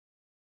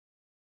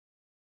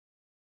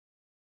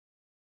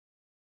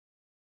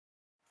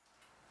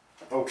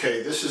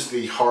Okay, this is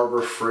the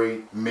Harbor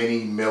Freight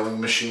mini milling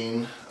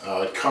machine.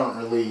 It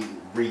currently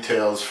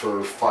retails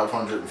for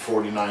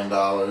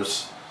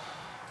 $549.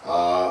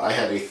 I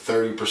had a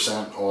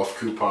 30% off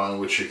coupon,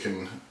 which you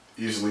can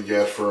easily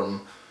get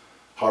from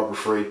Harbor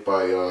Freight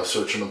by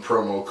searching the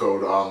promo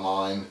code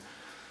online.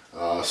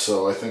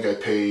 So I think I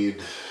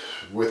paid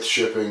with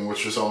shipping,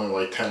 which was only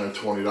like $10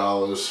 or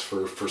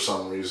 $20 for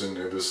some reason.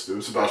 It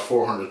was about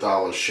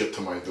 $400 shipped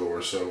to my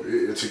door, so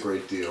it's a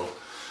great deal.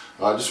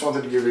 I just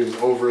wanted to give you an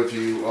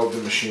overview of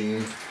the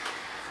machine,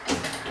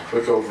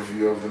 quick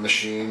overview of the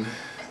machine,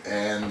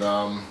 and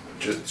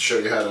just show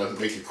you how to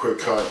make a quick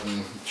cut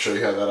and show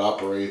you how that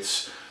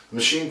operates. The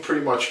machine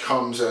pretty much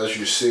comes as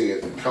you see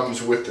it. It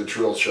comes with the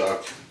drill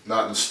chuck,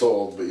 not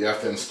installed, but you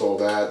have to install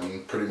that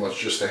and pretty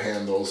much just the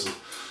handles,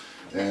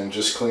 and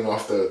just clean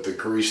off the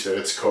grease that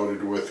it's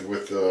coated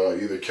with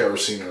either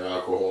kerosene or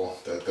alcohol.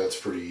 That's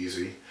pretty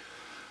easy.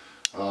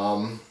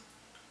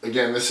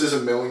 Again, this is a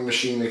milling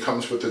machine. It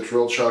comes with the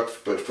drill chuck,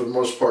 but for the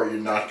most part, you're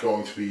not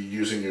going to be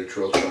using your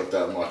drill chuck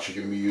that much.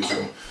 You're going to be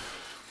using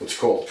what's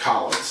called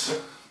collets,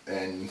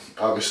 and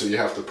obviously you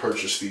have to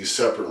purchase these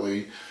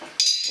separately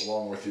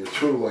along with your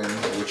tooling,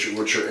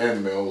 which are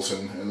end mills,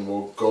 and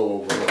we'll go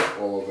over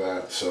all of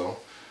that. So,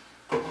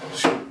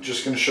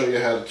 just going to show you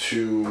how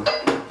to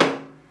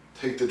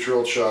take the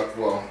drill chuck,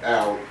 well,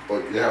 out,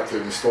 but you have to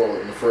install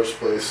it in the first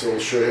place. So we'll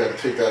show you how to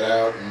take that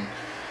out and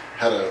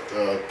how to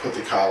put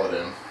the collet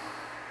in.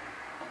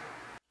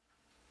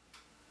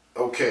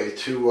 Okay,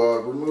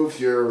 to remove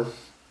your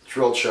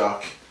drill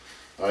chuck,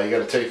 you got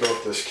to take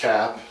off this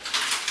cap,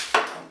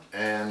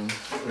 and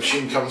the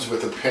machine comes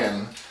with a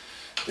pin.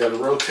 You got to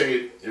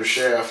rotate your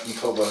shaft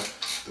until the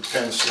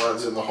pin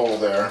slides in the hole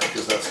there,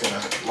 because that's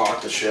going to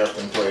lock the shaft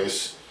in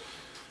place.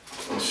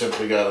 You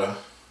simply got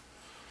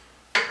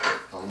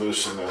to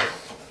loosen the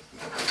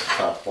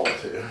top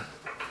bolt here.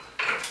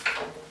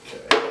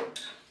 Okay,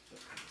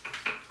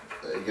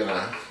 you're going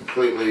to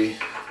completely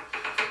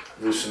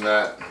loosen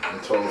that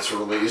until it's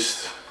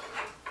released.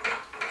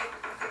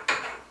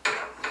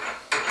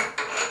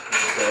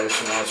 Okay,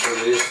 so now it's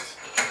released.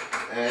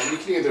 And you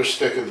can either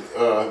stick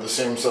the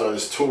same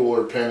size tool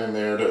or pin in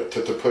there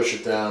to push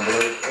it down, but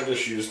I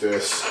just use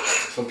this.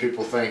 Some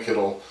people think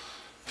it'll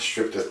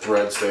strip the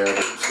threads there, but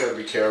you just got to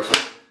be careful.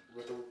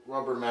 With the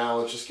rubber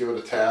mallet, just give it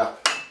a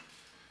tap.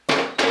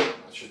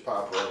 That should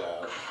pop right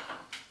out.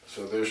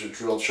 So there's your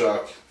drill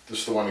chuck. This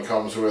is the one it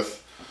comes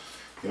with.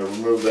 You know,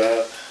 remove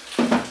that.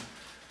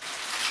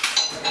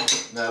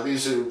 Now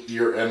these are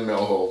your end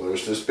mill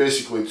holders. There's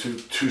basically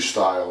two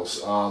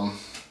styles.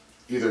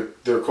 Either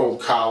they're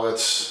called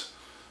collets,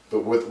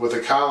 but with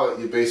a collet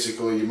you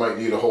might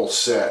need a whole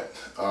set,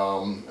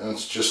 and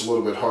it's just a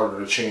little bit harder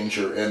to change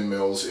your end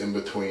mills in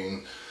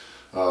between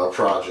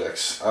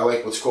projects. I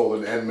like what's called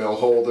an end mill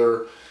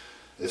holder.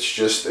 It's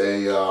just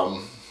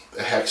a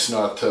hex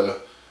nut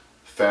to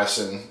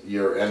fasten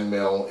your end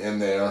mill in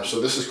there. So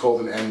this is called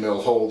an end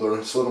mill holder.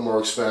 It's a little more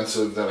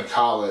expensive than a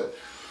collet.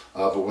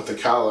 But with the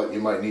collet,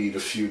 you might need a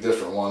few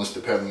different ones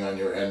depending on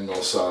your end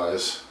mill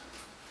size.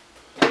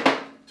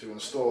 To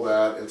install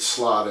that, it's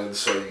slotted,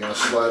 so you're going to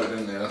slide it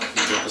in there. You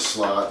get the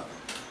slot,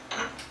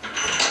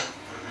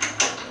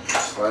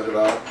 slide it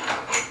up,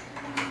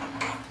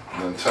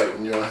 and then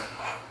tighten your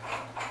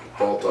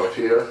bolt up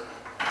here.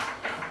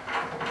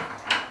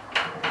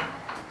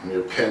 And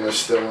your pin is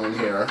still in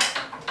here.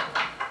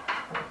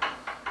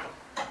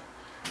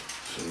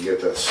 So you get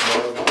that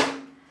snug.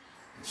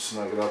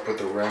 Snug it up with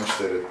the wrench,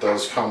 that it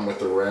does come with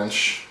the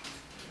wrench.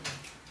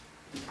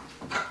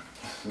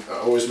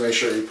 Always make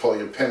sure you pull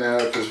your pin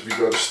out, because if you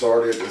go to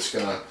start it, it's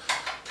going to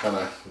kind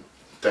of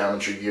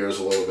damage your gears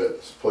a little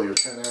bit. So pull your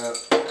pin out.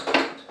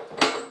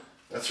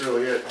 That's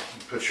really it.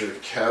 You put your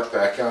cap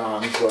back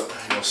on, but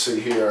you'll see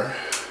here.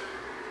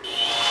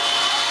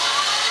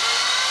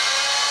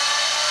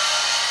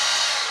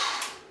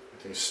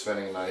 Everything's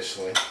spinning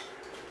nicely.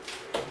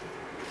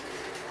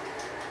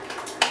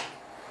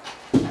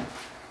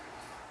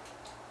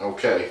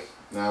 Okay,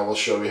 now we'll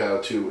show you how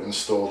to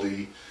install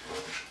the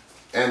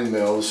end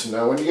mills.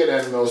 Now when you get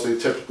end mills, they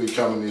typically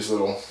come in these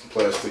little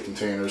plastic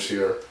containers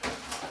here.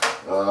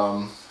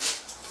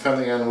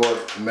 Depending on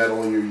what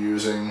metal you're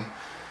using,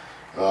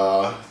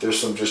 there's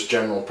some just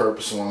general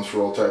purpose ones for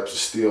all types of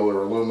steel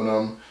or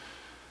aluminum.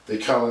 They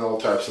come in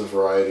all types of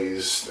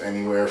varieties,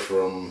 anywhere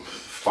from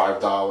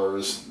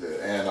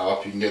 $5 and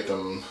up. You can get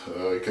them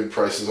good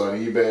prices on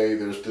eBay.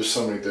 There's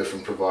so many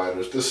different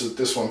providers.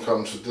 This one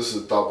comes with, this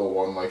is a double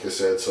one, like I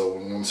said, so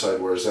when one side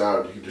wears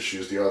out, you can just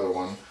use the other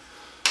one.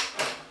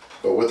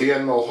 But with the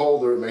end mill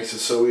holder, it makes it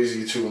so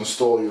easy to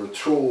install your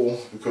tool,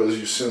 because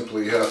you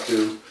simply have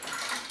to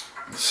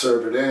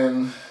insert it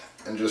in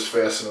and just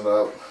fasten it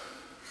up.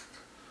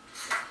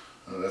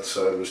 That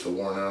side was the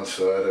worn out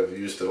side. I've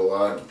used it a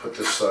lot. Put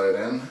this side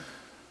in,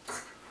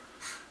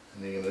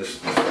 and you can just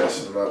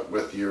fasten it up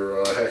with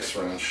your hex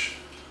wrench.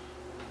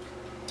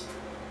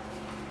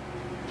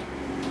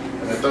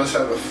 And it does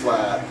have a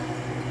flat,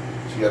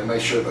 so you got to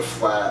make sure the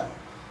flat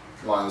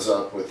lines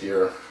up with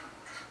your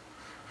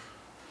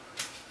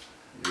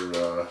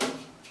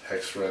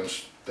hex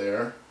wrench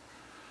there.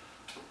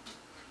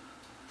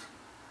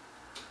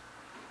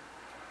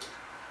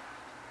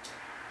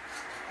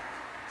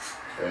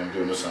 Okay, I'm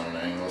doing this on an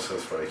angle, so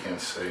that's why I can't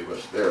see,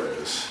 but there it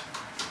is.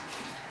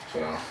 So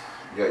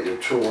you got your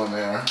tool in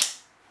there,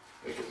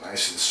 make it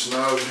nice and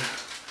snug.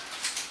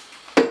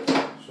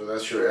 So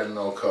that's your end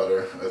mill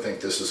cutter. I think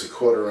this is a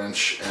 1/4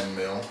 inch end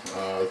mill.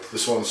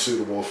 This one's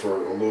suitable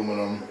for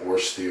aluminum or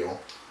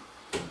steel.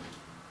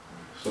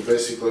 So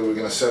basically we're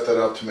going to set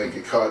that up to make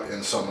a cut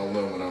in some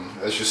aluminum.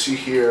 As you see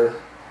here,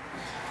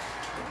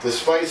 this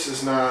vise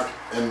is not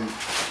a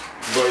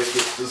vise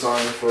that's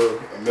designed for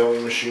a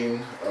milling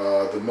machine.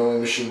 The milling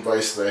machine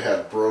vise that I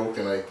had broke,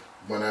 and I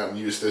went out and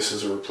used this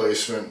as a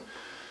replacement.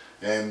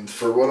 And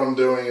for what I'm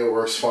doing, it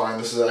works fine.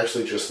 This is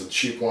actually just a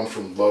cheap one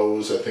from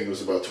Lowe's. I think it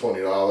was about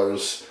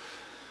 $20.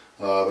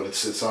 But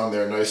it's on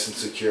there nice and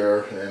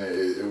secure, and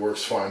it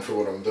works fine for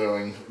what I'm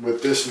doing.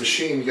 With this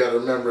machine, you got to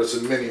remember it's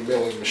a mini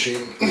milling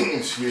machine.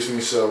 Excuse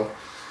me. So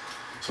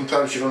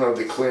sometimes you don't have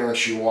the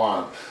clearance you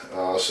want.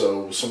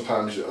 So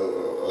sometimes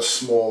a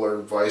smaller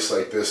vise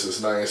like this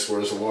is nice,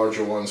 whereas a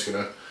larger one's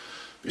gonna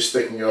be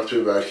sticking up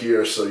to about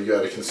here. So you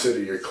got to consider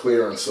your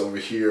clearance over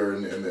here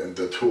and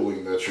the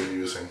tooling that you're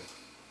using.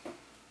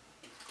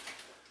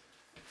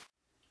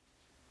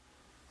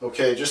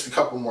 Okay, just a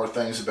couple more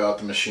things about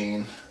the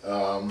machine.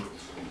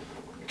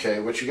 Okay,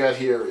 what you got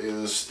here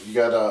is you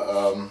got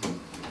a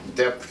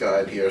depth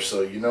guide here,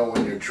 so you know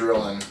when you're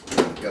drilling,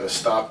 you got a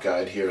stop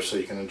guide here, so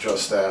you can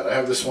adjust that. I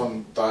have this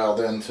one dialed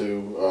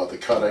into the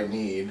cut I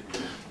need,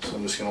 so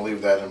I'm just going to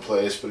leave that in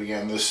place. But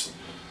again, this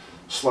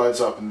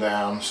slides up and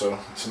down, so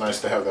it's nice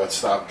to have that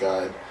stop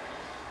guide.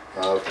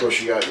 Of course,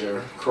 you got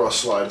your cross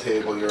slide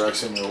table, your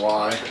X and your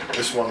Y.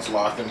 This one's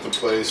locked into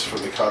place for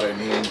the cut I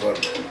need, but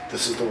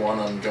this is the one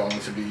I'm going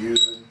to be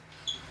using.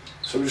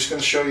 So we're just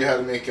going to show you how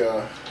to make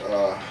a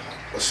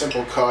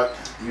simple cut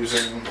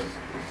using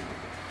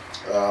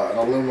an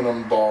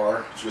aluminum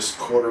bar, just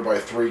 1/4 by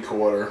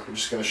 3/4. We're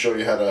just going to show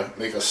you how to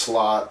make a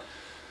slot.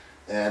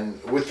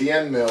 And with the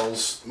end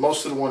mills,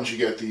 most of the ones you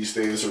get these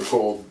days are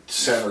called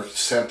center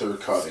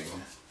cutting.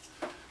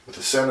 With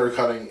the center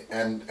cutting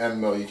end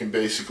mill, you can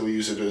basically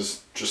use it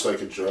as just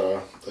like a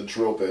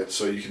drill bit,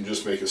 so you can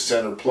just make a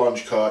center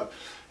plunge cut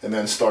and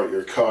then start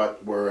your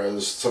cut,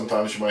 whereas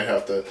sometimes you might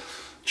have to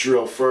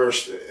drill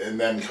first and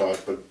then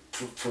cut. But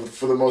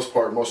for the most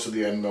part, most of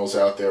the end mills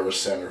out there are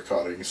center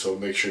cutting, so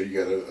make sure you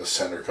get a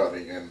center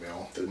cutting end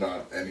mill. They're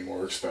not any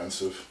more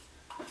expensive.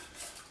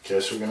 Okay,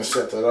 so we're going to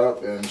set that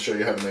up and show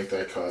you how to make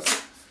that cut.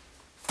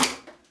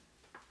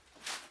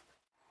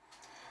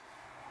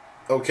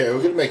 Okay, we're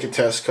going to make a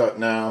test cut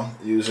now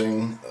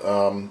using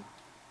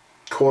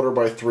 1/4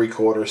 by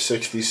 3/4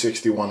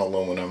 6061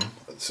 aluminum.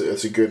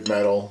 It's a good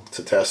metal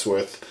to test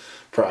with,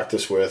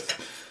 practice with.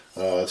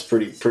 It's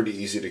pretty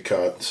easy to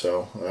cut,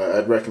 so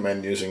I'd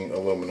recommend using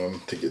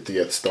aluminum to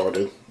get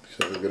started.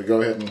 So we're going to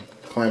go ahead and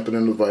clamp it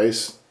in the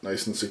vise,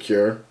 nice and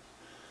secure.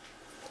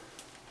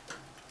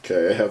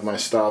 Okay, I have my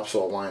stops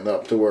all lined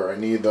up to where I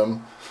need them.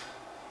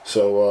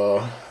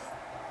 So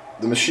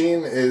the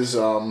machine is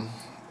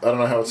I don't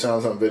know how it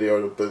sounds on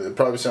video, but it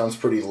probably sounds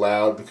pretty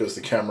loud because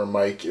the camera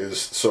mic is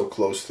so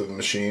close to the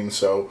machine.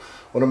 So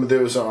what I'm going to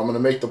do is I'm going to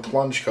make the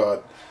plunge cut.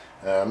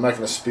 I'm not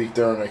going to speak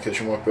during it because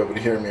you won't be able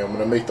to hear me. I'm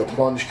going to make the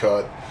plunge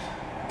cut,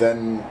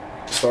 then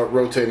start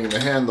rotating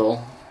the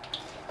handle,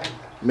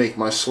 make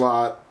my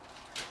slot,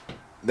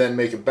 then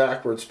make a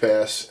backwards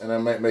pass, and I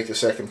might make a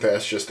second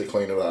pass just to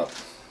clean it up.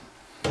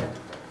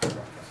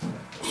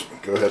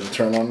 Go ahead and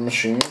turn on the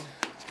machine.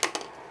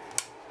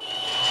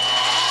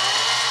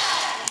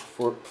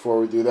 Before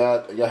we do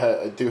that,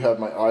 I do have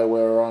my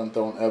eyewear on.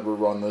 Don't ever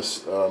run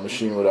this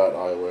machine without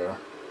eyewear.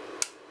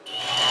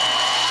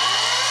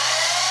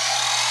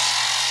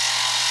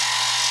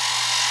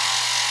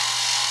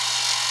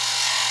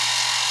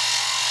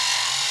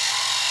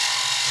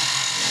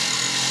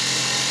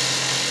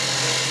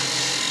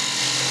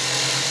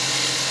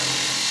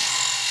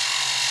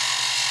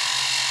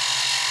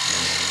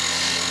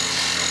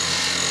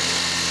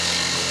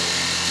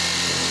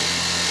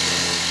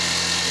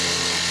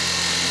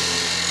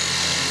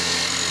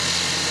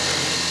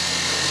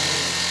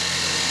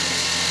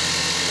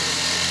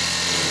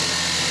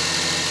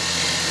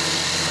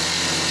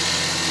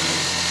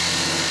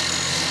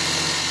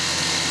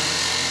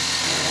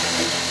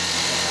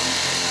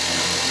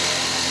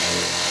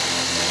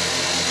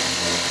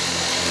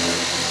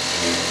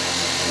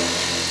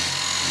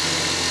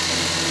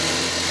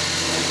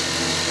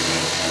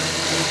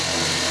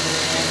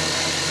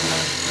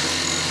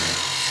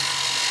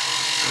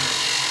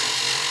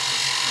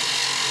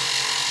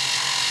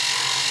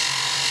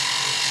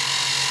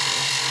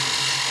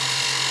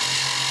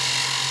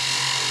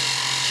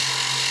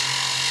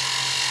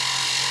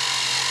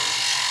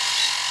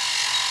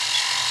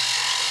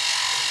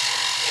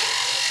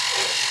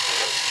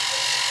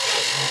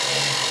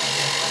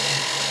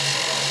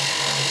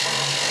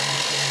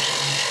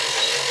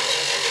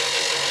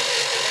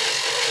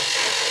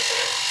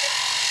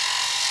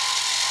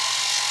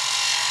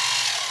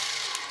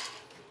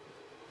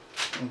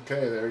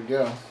 Okay, there you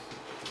go.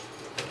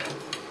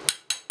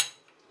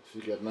 So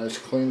you get a nice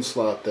clean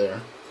slot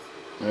there.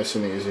 Nice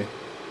and easy.